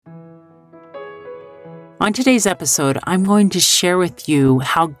On today's episode, I'm going to share with you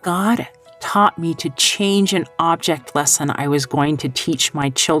how God taught me to change an object lesson I was going to teach my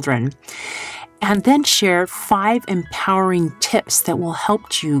children, and then share 5 empowering tips that will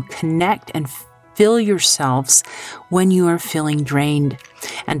help you connect and fill yourselves when you are feeling drained.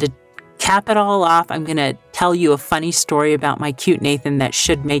 And to cap it all off, I'm going to tell you a funny story about my cute Nathan that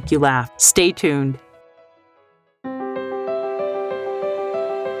should make you laugh. Stay tuned.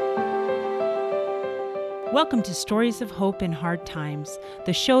 Welcome to Stories of Hope in Hard Times,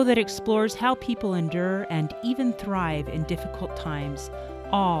 the show that explores how people endure and even thrive in difficult times,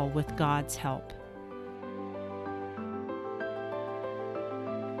 all with God's help.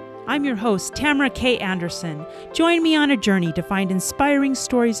 I'm your host, Tamara K. Anderson. Join me on a journey to find inspiring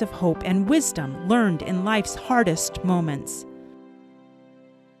stories of hope and wisdom learned in life's hardest moments.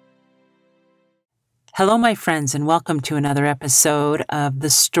 Hello, my friends, and welcome to another episode of the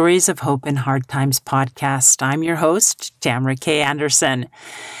Stories of Hope in Hard Times podcast. I'm your host, Tamara K. Anderson.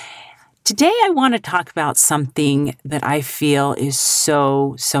 Today, I want to talk about something that I feel is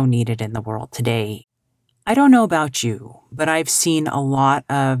so needed in the world today. I don't know about you, but I've seen a lot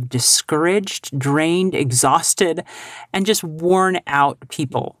of discouraged, drained, exhausted, and just worn out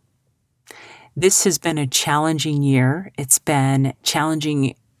people. This has been a challenging year. It's been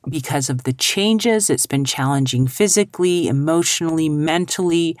challenging because of the changes. It's been challenging physically, emotionally,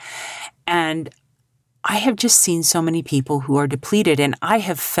 mentally, and I have just seen so many people who are depleted, and I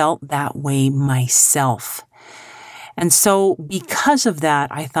have felt that way myself. And so because of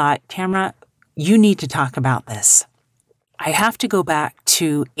that, I thought, Tamara, you need to talk about this. I have to go back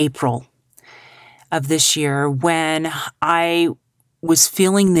to April of this year when I was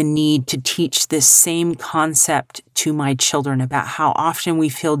feeling the need to teach this same concept to my children about how often we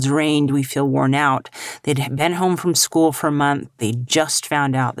feel drained, we feel worn out. They'd been home from school for a month. They just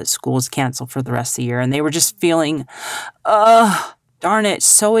found out that school's canceled for the rest of the year, and they were just feeling, darn it,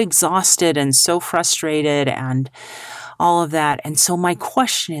 so exhausted and so frustrated and all of that. And so my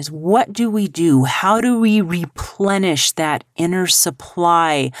question is, what do we do? How do we replenish that inner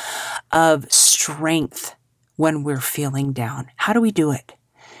supply of strength when we're feeling down? How do we do it?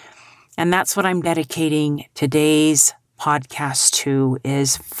 And that's what I'm dedicating today's podcast to,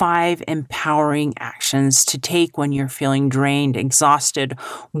 is 5 empowering actions to take when you're feeling drained, exhausted,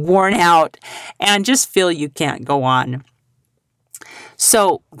 worn out, and just feel you can't go on.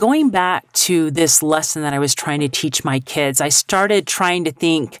 So going back to this lesson that I was trying to teach my kids, I started trying to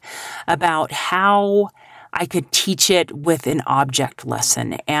think about how I could teach it with an object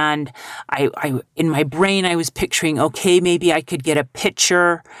lesson. And I in my brain, I was picturing, okay, maybe I could get a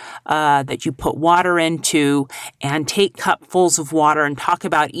pitcher that you put water into and take cupfuls of water and talk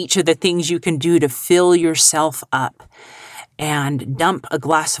about each of the things you can do to fill yourself up, and dump a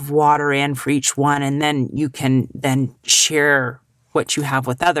glass of water in for each one. And then you can then share what you have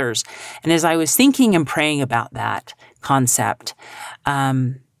with others. And as I was thinking and praying about that concept,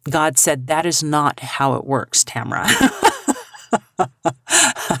 God said, that is not how it works, Tamara.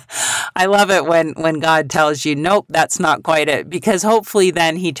 I love it when God tells you, nope, that's not quite it, because hopefully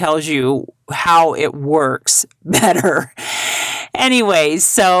then he tells you how it works better. Anyways,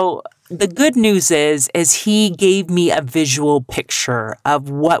 so the good news is he gave me a visual picture of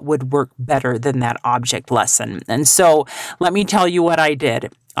what would work better than that object lesson. And so let me tell you what I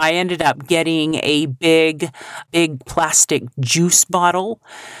did. I ended up getting a big plastic juice bottle,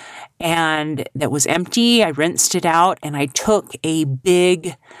 and that was empty. I rinsed it out, and I took a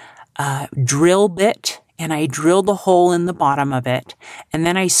big drill bit, and I drilled a hole in the bottom of it. And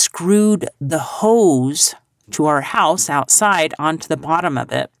then I screwed the hose to our house outside onto the bottom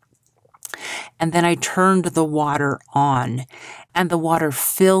of it. And then I turned the water on, and the water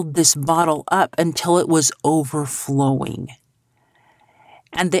filled this bottle up until it was overflowing.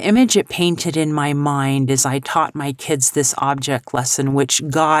 And the image it painted in my mind as I taught my kids this object lesson, which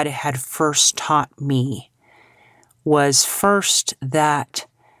God had first taught me, was first that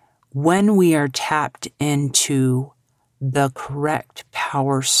when we are tapped into the correct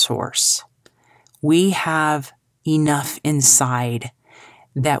power source, we have enough inside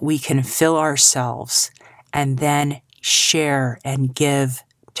that we can fill ourselves and then share and give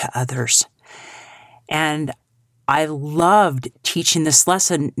to others. And I loved teaching this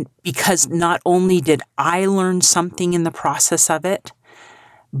lesson because not only did I learn something in the process of it,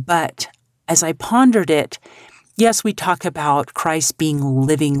 but as I pondered it, yes, we talk about Christ being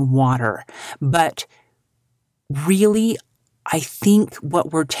living water, but really, I think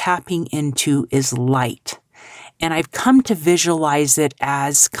what we're tapping into is light. And I've come to visualize it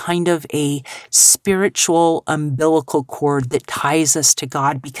as kind of a spiritual umbilical cord that ties us to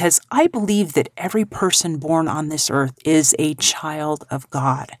God, because I believe that every person born on this earth is a child of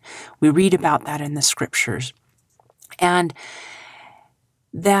God. We read about that in the scriptures. And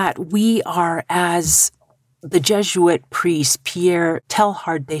that we are, as the Jesuit priest Pierre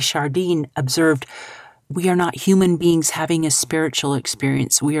Teilhard de Chardin observed, we are not human beings having a spiritual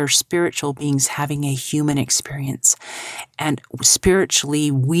experience. We are spiritual beings having a human experience. And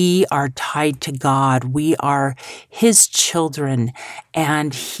spiritually, we are tied to God. We are His children,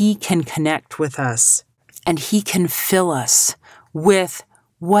 and He can connect with us, and He can fill us with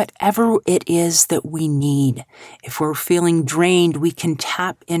whatever it is that we need. If we're feeling drained, we can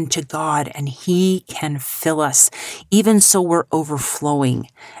tap into God and He can fill us, even so we're overflowing,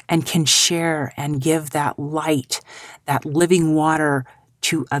 and can share and give that light, that living water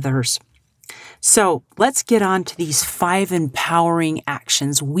to others. So let's get on to these 5 empowering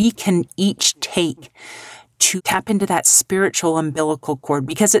actions we can each take to tap into that spiritual umbilical cord,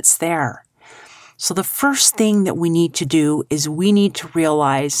 because it's there. So the first thing that we need to do is we need to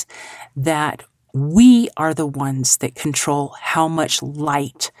realize that we are the ones that control how much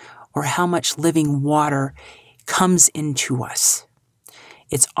light or how much living water comes into us.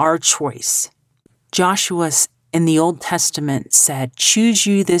 It's our choice. Joshua in the Old Testament said, "Choose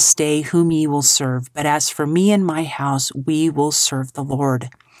you this day whom ye will serve, but as for me and my house, we will serve the Lord."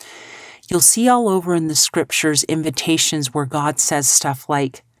 You'll see all over in the scriptures invitations where God says stuff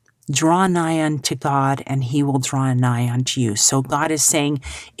like, "Draw nigh unto God, and He will draw nigh unto you." So God is saying,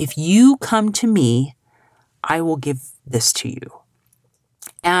 if you come to me, I will give this to you.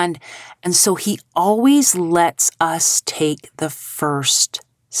 And so He always lets us take the first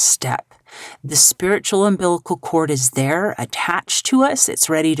step. The spiritual umbilical cord is there, attached to us. It's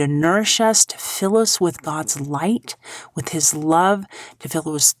ready to nourish us, to fill us with God's light, with His love, to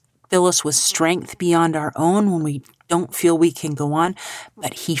fill us with strength beyond our own when we don't feel we can go on.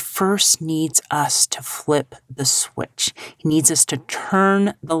 But He first needs us to flip the switch. He needs us to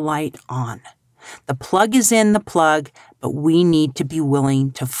turn the light on. The plug is in the plug, but we need to be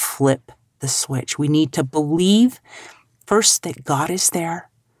willing to flip the switch. We need to believe first that God is there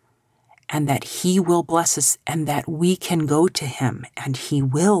and that He will bless us, and that we can go to Him and He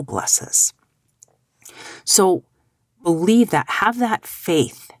will bless us. So believe that, have that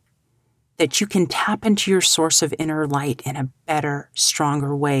faith that you can tap into your source of inner light in a better,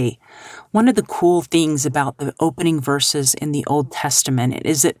 stronger way. One of the cool things about the opening verses in the Old Testament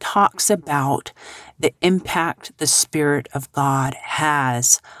is it talks about the impact the Spirit of God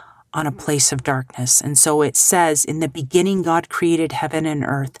has on a place of darkness. And so it says, "In the beginning God created heaven and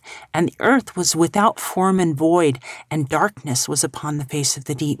earth, and the earth was without form and void, and darkness was upon the face of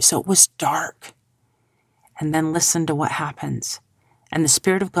the deep." So it was dark. And then listen to what happens. "And the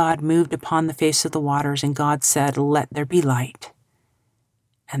Spirit of God moved upon the face of the waters, and God said, let there be light.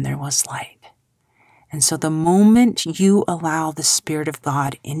 And there was light." And so the moment you allow the Spirit of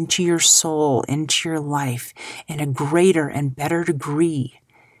God into your soul, into your life, in a greater and better degree,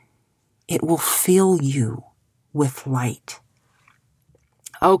 it will fill you with light.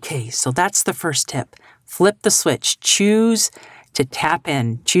 Okay, so that's the first tip. Flip the switch. Choose to tap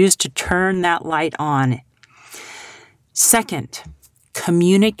in. Choose to turn that light on. Second,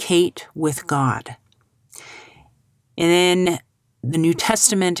 communicate with God. In the New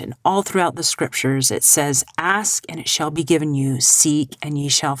Testament and all throughout the scriptures, it says, "Ask and it shall be given you, seek and ye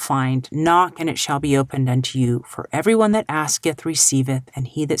shall find, knock and it shall be opened unto you. For everyone that asketh receiveth, and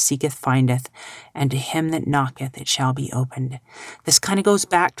he that seeketh findeth, and to him that knocketh it shall be opened." This kind of goes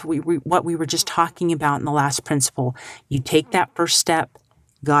back to what we were just talking about in the last principle. You take that first step,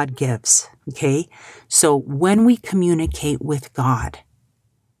 God gives. Okay? So when we communicate with God,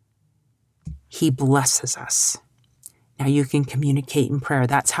 He blesses us. Now you can communicate in prayer.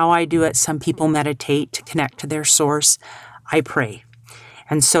 That's how I do it. Some people meditate to connect to their source. I pray.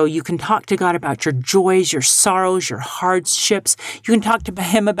 And so you can talk to God about your joys, your sorrows, your hardships. You can talk to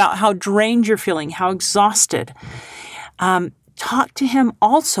Him about how drained you're feeling, how exhausted. Talk to Him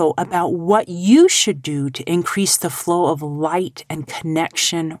also about what you should do to increase the flow of light and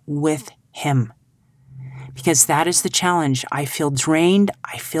connection with Him. Because that is the challenge. I feel drained.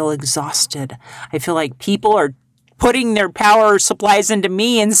 I feel exhausted. I feel like people are putting their power supplies into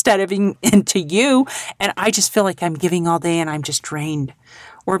me instead of into you. And I just feel like I'm giving all day and I'm just drained.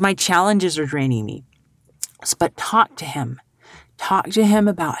 Or my challenges are draining me. But talk to Him. Talk to Him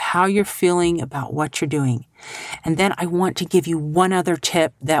about how you're feeling, about what you're doing. And then I want to give you one other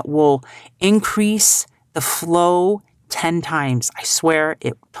tip that will increase the flow, 10 times. I swear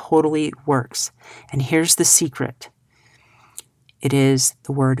it totally works. And here's the secret. It is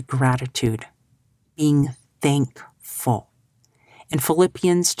the word gratitude, being thankful. In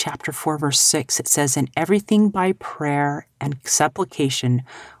Philippians chapter 4, verse 6, it says, "In everything by prayer and supplication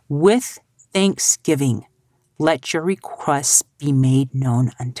with thanksgiving, let your requests be made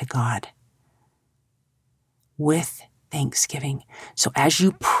known unto God." With thanksgiving. So as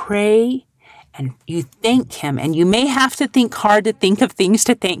you pray and you thank Him, and you may have to think hard to think of things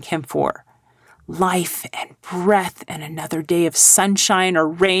to thank Him for, life and breath and another day of sunshine or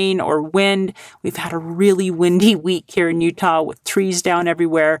rain or wind. We've had a really windy week here in Utah with trees down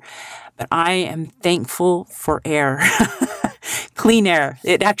everywhere, but I am thankful for air. Clean air.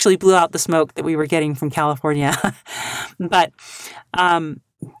 It actually blew out the smoke that we were getting from California. But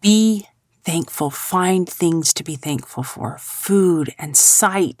be thankful. Find things to be thankful for. Food and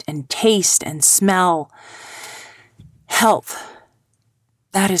sight and taste and smell. Health.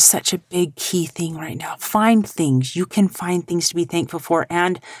 That is such a big key thing right now. Find things. You can find things to be thankful for,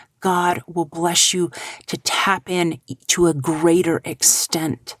 and God will bless you to tap in to a greater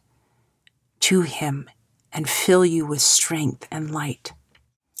extent to Him and fill you with strength and light.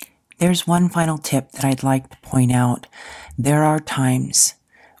 There's one final tip that I'd like to point out. There are times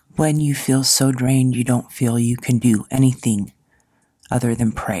when you feel so drained you don't feel you can do anything other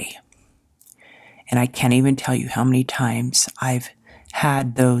than pray. And I can't even tell you how many times I've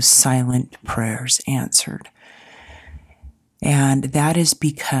had those silent prayers answered. And that is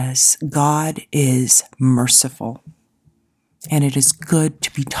because God is merciful. And it is good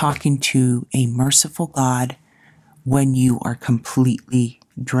to be talking to a merciful God when you are completely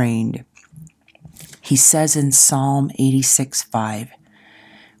drained. He says in Psalm 86:5,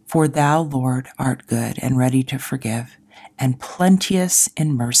 "For thou, Lord, art good and ready to forgive, and plenteous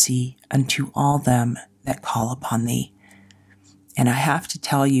in mercy unto all them that call upon thee." And I have to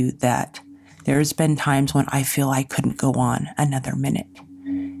tell you that there's been times when I feel I couldn't go on another minute.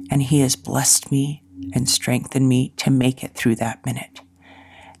 And He has blessed me and strengthened me to make it through that minute.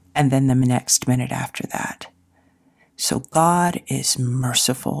 And then the next minute after that. So God is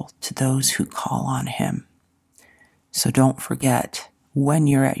merciful to those who call on Him. So don't forget, when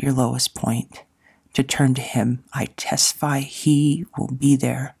you're at your lowest point, to turn to Him. I testify He will be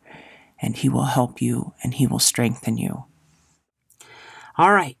there, and He will help you, and He will strengthen you.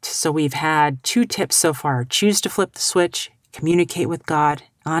 All right, so we've had 2 tips so far. Choose to flip the switch, communicate with God.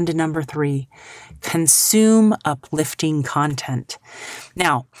 On to number 3, consume uplifting content.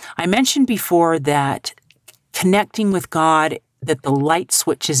 Now, I mentioned before that connecting with God, that the light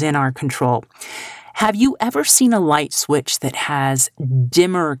switch is in our control. Have you ever seen a light switch that has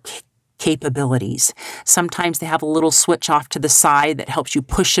dimmer capabilities? Sometimes they have a little switch off to the side that helps you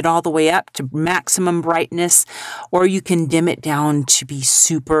push it all the way up to maximum brightness, or you can dim it down to be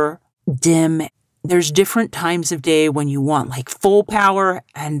super dim. There's different times of day when you want like full power,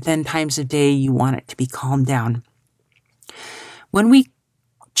 and then times of day you want it to be calmed down. When we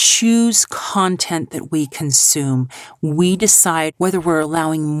choose content that we consume, we decide whether we're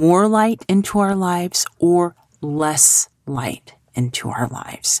allowing more light into our lives or less light into our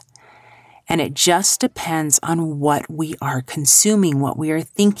lives. And it just depends on what we are consuming, what we are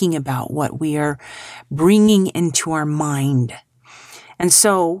thinking about, what we are bringing into our mind. And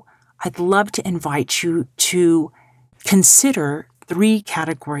so I'd love to invite you to consider 3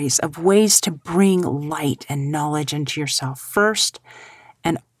 categories of ways to bring light and knowledge into yourself. First,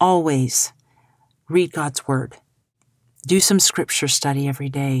 and always, read God's Word. Do some scripture study every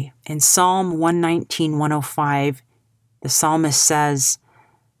day. In Psalm 119:105, the psalmist says,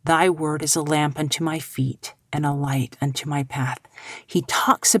 "Thy word is a lamp unto my feet and a light unto my path." He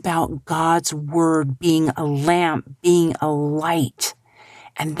talks about God's Word being a lamp, being a light.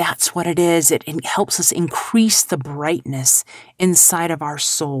 And that's what it is. It helps us increase the brightness inside of our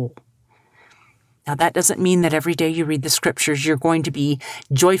soul. Now, that doesn't mean that every day you read the scriptures, you're going to be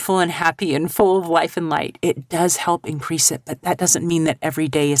joyful and happy and full of life and light. It does help increase it, but that doesn't mean that every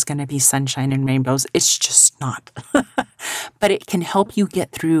day is going to be sunshine and rainbows. It's just not. But it can help you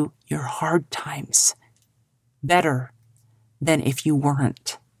get through your hard times better than if you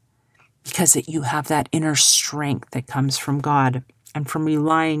weren't, because you have that inner strength that comes from God and from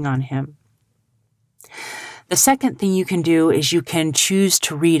relying on Him. The second thing you can do is you can choose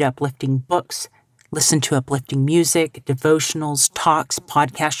to read uplifting books, listen to uplifting music, devotionals, talks,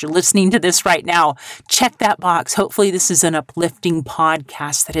 podcasts. You're listening to this right now. Check that box. Hopefully this is an uplifting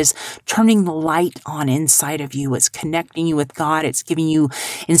podcast that is turning the light on inside of you. It's connecting you with God. It's giving you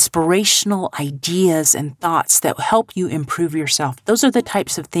inspirational ideas and thoughts that help you improve yourself. Those are the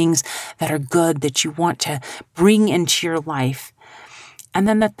types of things that are good that you want to bring into your life. And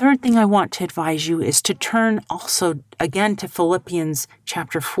then the third thing I want to advise you is to turn also again to Philippians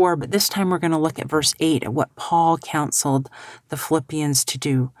chapter 4, but this time we're going to look at verse 8 at what Paul counseled the Philippians to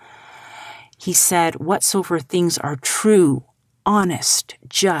do. He said, "Whatsoever things are true, honest,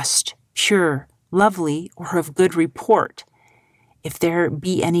 just, pure, lovely, or of good report, if there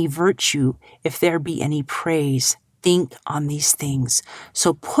be any virtue, if there be any praise, think on these things."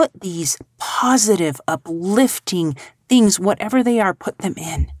 So put these positive, uplifting things, whatever they are, put them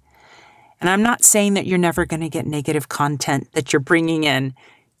in. And I'm not saying that you're never going to get negative content that you're bringing in.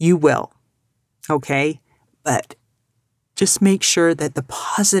 You will, okay? But just make sure that the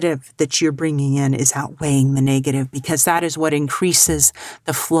positive that you're bringing in is outweighing the negative, because that is what increases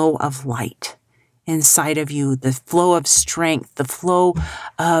the flow of light inside of you, the flow of strength, the flow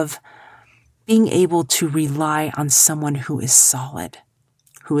of being able to rely on someone who is solid,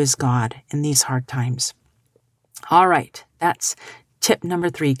 who is God in these hard times. All right, that's tip number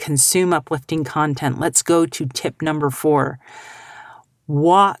 3, consume uplifting content. Let's go to tip number 4,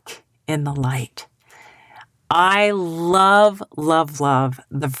 walk in the light. I love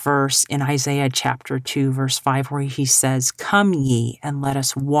the verse in Isaiah chapter 2, verse 5, where he says, "Come ye and let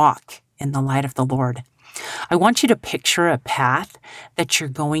us walk in the light of the Lord." I want you to picture a path that you're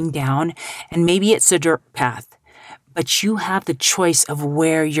going down, and maybe it's a dirt path, but you have the choice of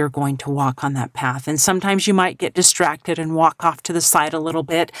where you're going to walk on that path. And sometimes you might get distracted and walk off to the side a little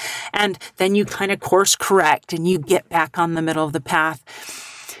bit, and then you kind of course correct and you get back on the middle of the path.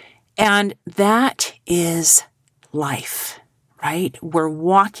 And that is life, right? We're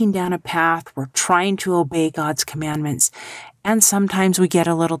walking down a path, we're trying to obey God's commandments, and sometimes we get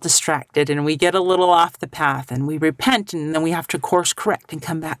a little distracted and we get a little off the path and we repent, and then we have to course correct and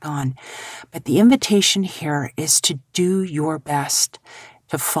come back on. But the invitation here is to do your best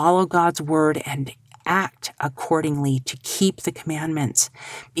to follow God's word and act accordingly to keep the commandments,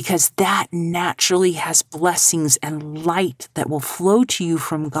 because that naturally has blessings and light that will flow to you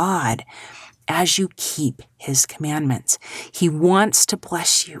from God as you keep his commandments. He wants to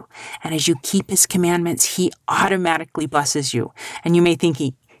bless you. And as you keep his commandments, he automatically blesses you. And you may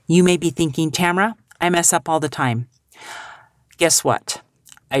be thinking, Tamara, I mess up all the time. Guess what?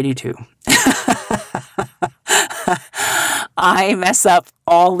 I do too. I mess up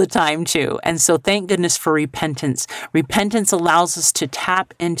all the time too. And so thank goodness for repentance. Repentance allows us to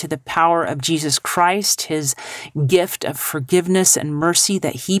tap into the power of Jesus Christ, his gift of forgiveness and mercy,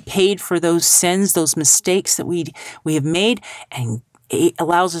 that he paid for those sins, those mistakes that we have made, and it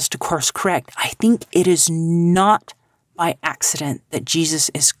allows us to course correct. I think it is not by accident that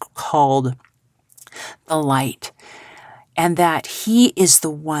Jesus is called the light, and that he is the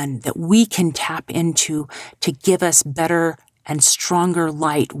one that we can tap into to give us better and stronger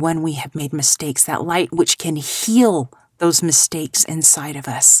light when we have made mistakes, that light which can heal those mistakes inside of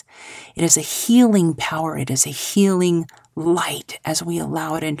us. It is a healing power. It is a healing light as we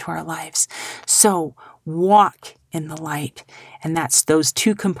allow it into our lives. So walk in the light. And that's those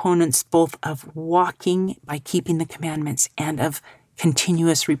two components, both of walking by keeping the commandments and of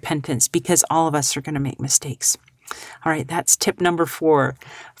continuous repentance, because all of us are going to make mistakes. All right, that's tip number 4.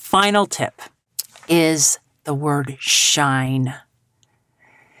 Final tip is the word shine.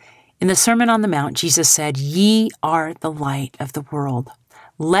 In the Sermon on the Mount, Jesus said, "Ye are the light of the world.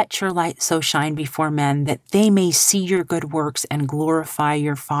 Let your light so shine before men that they may see your good works and glorify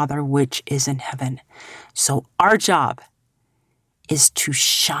your Father which is in heaven." So our job is to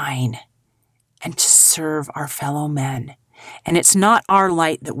shine and to serve our fellow men. And it's not our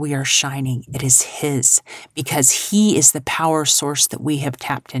light that we are shining, it is his, because he is the power source that we have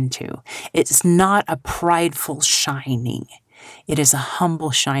tapped into. It's not a prideful shining. It is a humble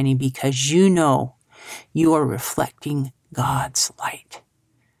shining, because you know you are reflecting God's light.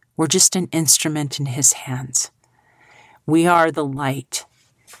 We're just an instrument in his hands. We are the light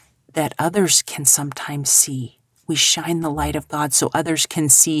that others can sometimes see. We shine the light of God so others can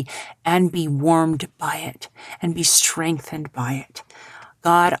see and be warmed by it and be strengthened by it.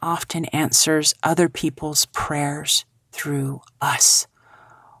 God often answers other people's prayers through us,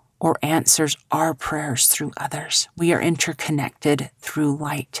 or answers our prayers through others. We are interconnected through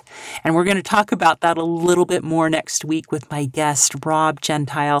light. And we're going to talk about that a little bit more next week with my guest, Rob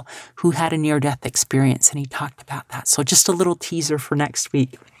Gentile, who had a near-death experience, and he talked about that. So just a little teaser for next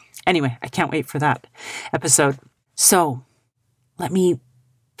week. Anyway, I can't wait for that episode. So let me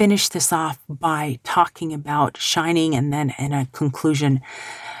finish this off by talking about shining, and then in a conclusion,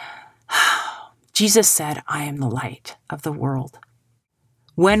 Jesus said, I am the light of the world.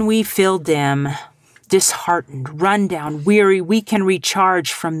 When we feel dim, disheartened, run down, weary, we can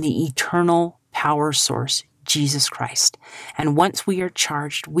recharge from the eternal power source, Jesus Christ. And once we are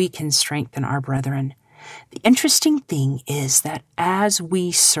charged, we can strengthen our brethren. The interesting thing is that as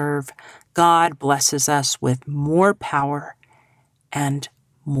we serve, God blesses us with more power and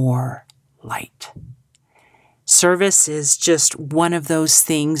more light. Service is just one of those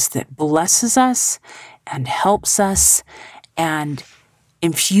things that blesses us and helps us and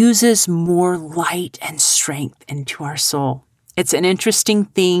infuses more light and strength into our soul. It's an interesting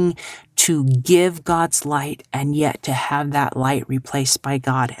thing to give God's light and yet to have that light replaced by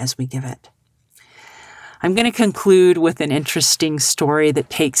God as we give it. I'm going to conclude with an interesting story that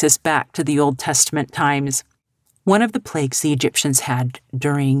takes us back to the Old Testament times. One of the plagues the Egyptians had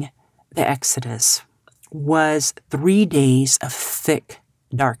during the Exodus was 3 days of thick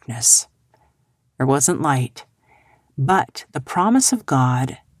darkness. There wasn't light, but the promise of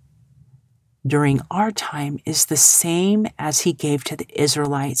God during our time is the same as he gave to the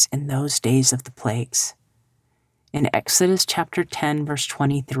Israelites in those days of the plagues. In Exodus chapter 10, verse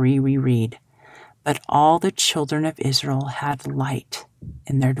 23, we read, "But all the children of Israel had light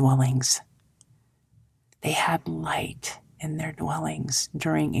in their dwellings." They had light in their dwellings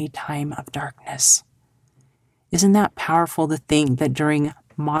during a time of darkness. Isn't that powerful to think that during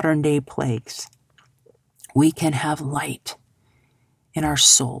modern day plagues, we can have light in our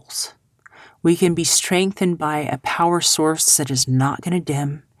souls? We can be strengthened by a power source that is not going to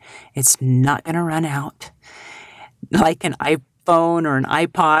dim. It's not going to run out. Like an iPhone or an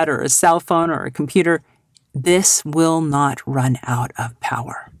iPod or a cell phone or a computer, this will not run out of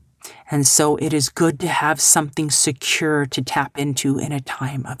power. And so it is good to have something secure to tap into in a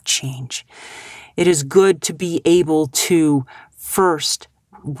time of change. It is good to be able to first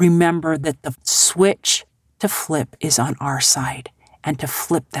remember that the switch to flip is on our side and to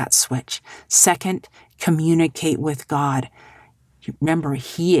flip that switch. Second, communicate with God. Remember,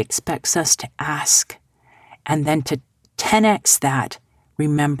 he expects us to ask. And then to 10x that,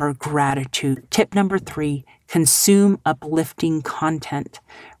 remember gratitude. Tip number 3, consume uplifting content.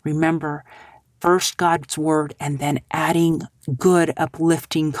 Remember, first God's word and then adding good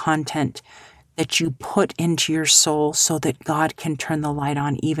uplifting content that you put into your soul so that God can turn the light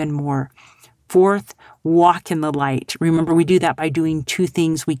on even more. Fourth, walk in the light. Remember, we do that by doing 2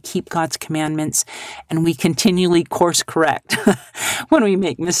 things. We keep God's commandments and we continually course correct when we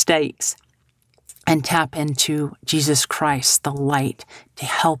make mistakes. And tap into Jesus Christ, the light, to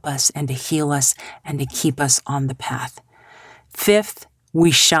help us and to heal us and to keep us on the path. Fifth,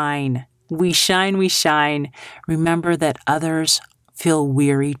 we shine. We shine, we shine. Remember that others feel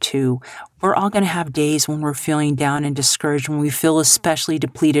weary too. We're all going to have days when we're feeling down and discouraged, when we feel especially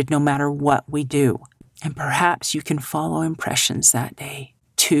depleted no matter what we do. And perhaps you can follow impressions that day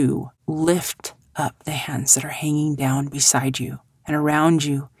to lift up the hands that are hanging down beside you and around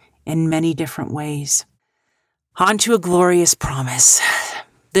you in many different ways. On to a glorious promise.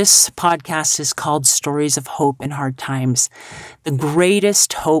 This podcast is called Stories of Hope in Hard Times. The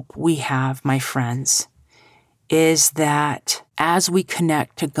greatest hope we have, my friends, is that as we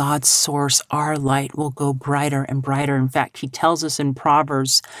connect to God's source, our light will go brighter and brighter. In fact, he tells us in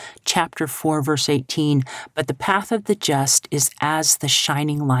Proverbs chapter 4, verse 18, "But the path of the just is as the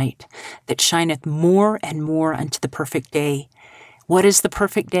shining light that shineth more and more unto the perfect day." What is the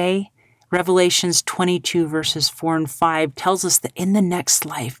perfect day? Revelations 22 verses 4 and 5 tells us that in the next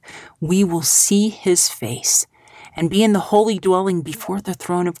life, we will see his face and be in the holy dwelling before the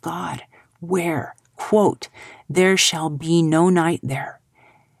throne of God, where, quote, "there shall be no night there,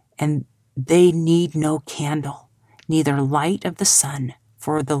 and they need no candle, neither light of the sun,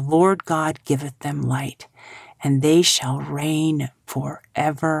 for the Lord God giveth them light, and they shall reign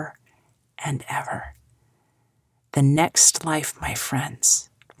forever and ever." The next life, my friends,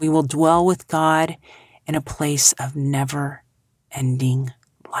 we will dwell with God in a place of never-ending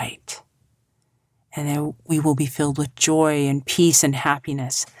light. And then we will be filled with joy and peace and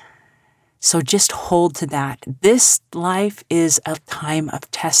happiness. So just hold to that. This life is a time of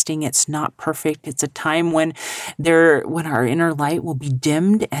testing. It's not perfect. It's a time when our inner light will be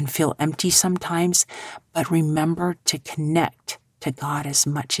dimmed and feel empty sometimes. But remember to connect to God as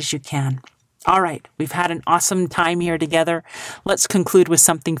much as you can. All right, we've had an awesome time here together. Let's conclude with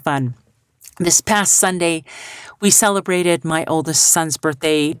something fun. This past Sunday, we celebrated my oldest son's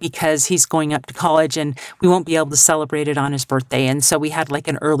birthday because he's going up to college and we won't be able to celebrate it on his birthday. And so we had like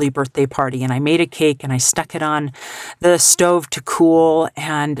an early birthday party, and I made a cake and I stuck it on the stove to cool.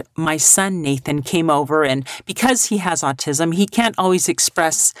 And my son, Nathan, came over, and because he has autism, he can't always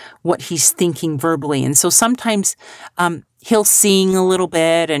express what he's thinking verbally. And so sometimes, he'll sing a little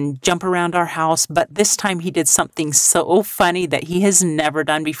bit and jump around our house, but this time he did something so funny that he has never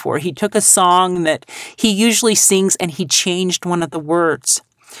done before. He took a song that he usually sings and he changed one of the words.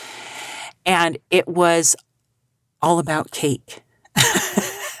 And it was all about cake.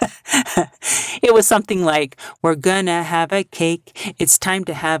 It was something like, "We're gonna have a cake. It's time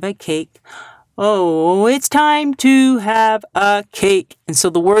to have a cake. Oh, it's time to have a cake." And so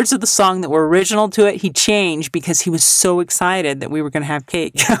the words of the song that were original to it, he changed because he was so excited that we were going to have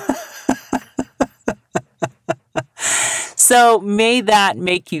cake. So may that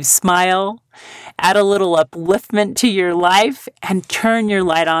make you smile, add a little upliftment to your life, and turn your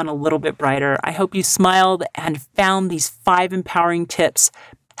light on a little bit brighter. I hope you smiled and found these 5 empowering tips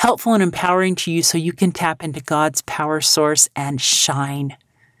helpful and empowering to you so you can tap into God's power source and shine.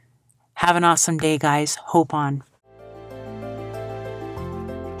 Have an awesome day, guys. Hope on.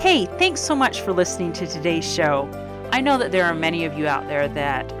 Hey, thanks so much for listening to today's show. I know that there are many of you out there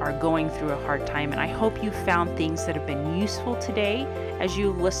that are going through a hard time, and I hope you found things that have been useful today as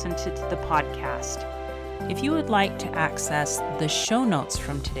you listen to the podcast. If you would like to access the show notes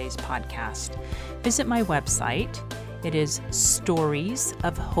from today's podcast, visit my website. It is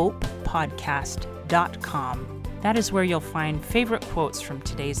storiesofhopepodcast.com. That is where you'll find favorite quotes from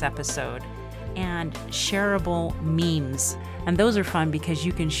today's episode and shareable memes. And those are fun because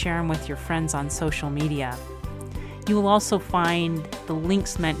you can share them with your friends on social media. You will also find the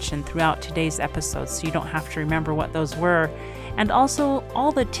links mentioned throughout today's episode so you don't have to remember what those were. And also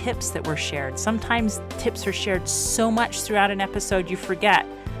all the tips that were shared. Sometimes tips are shared so much throughout an episode you forget.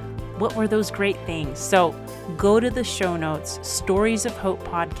 What were those great things? So go to the show notes,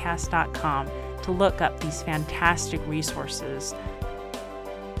 storiesofhopepodcast.com, to look up these fantastic resources.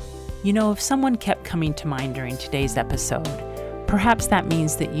 You know, if someone kept coming to mind during today's episode, perhaps that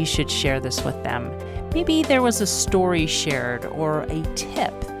means that you should share this with them. Maybe there was a story shared or a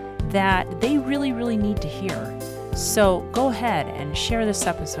tip that they really, really need to hear. So go ahead and share this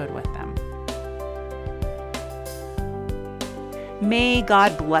episode with them. May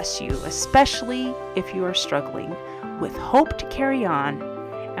God bless you, especially if you are struggling, with hope to carry on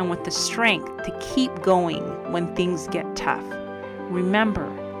and with the strength to keep going when things get tough. Remember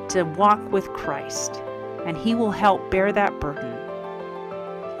to walk with Christ, and He will help bear that burden.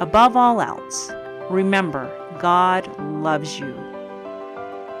 Above all else, remember, God loves you.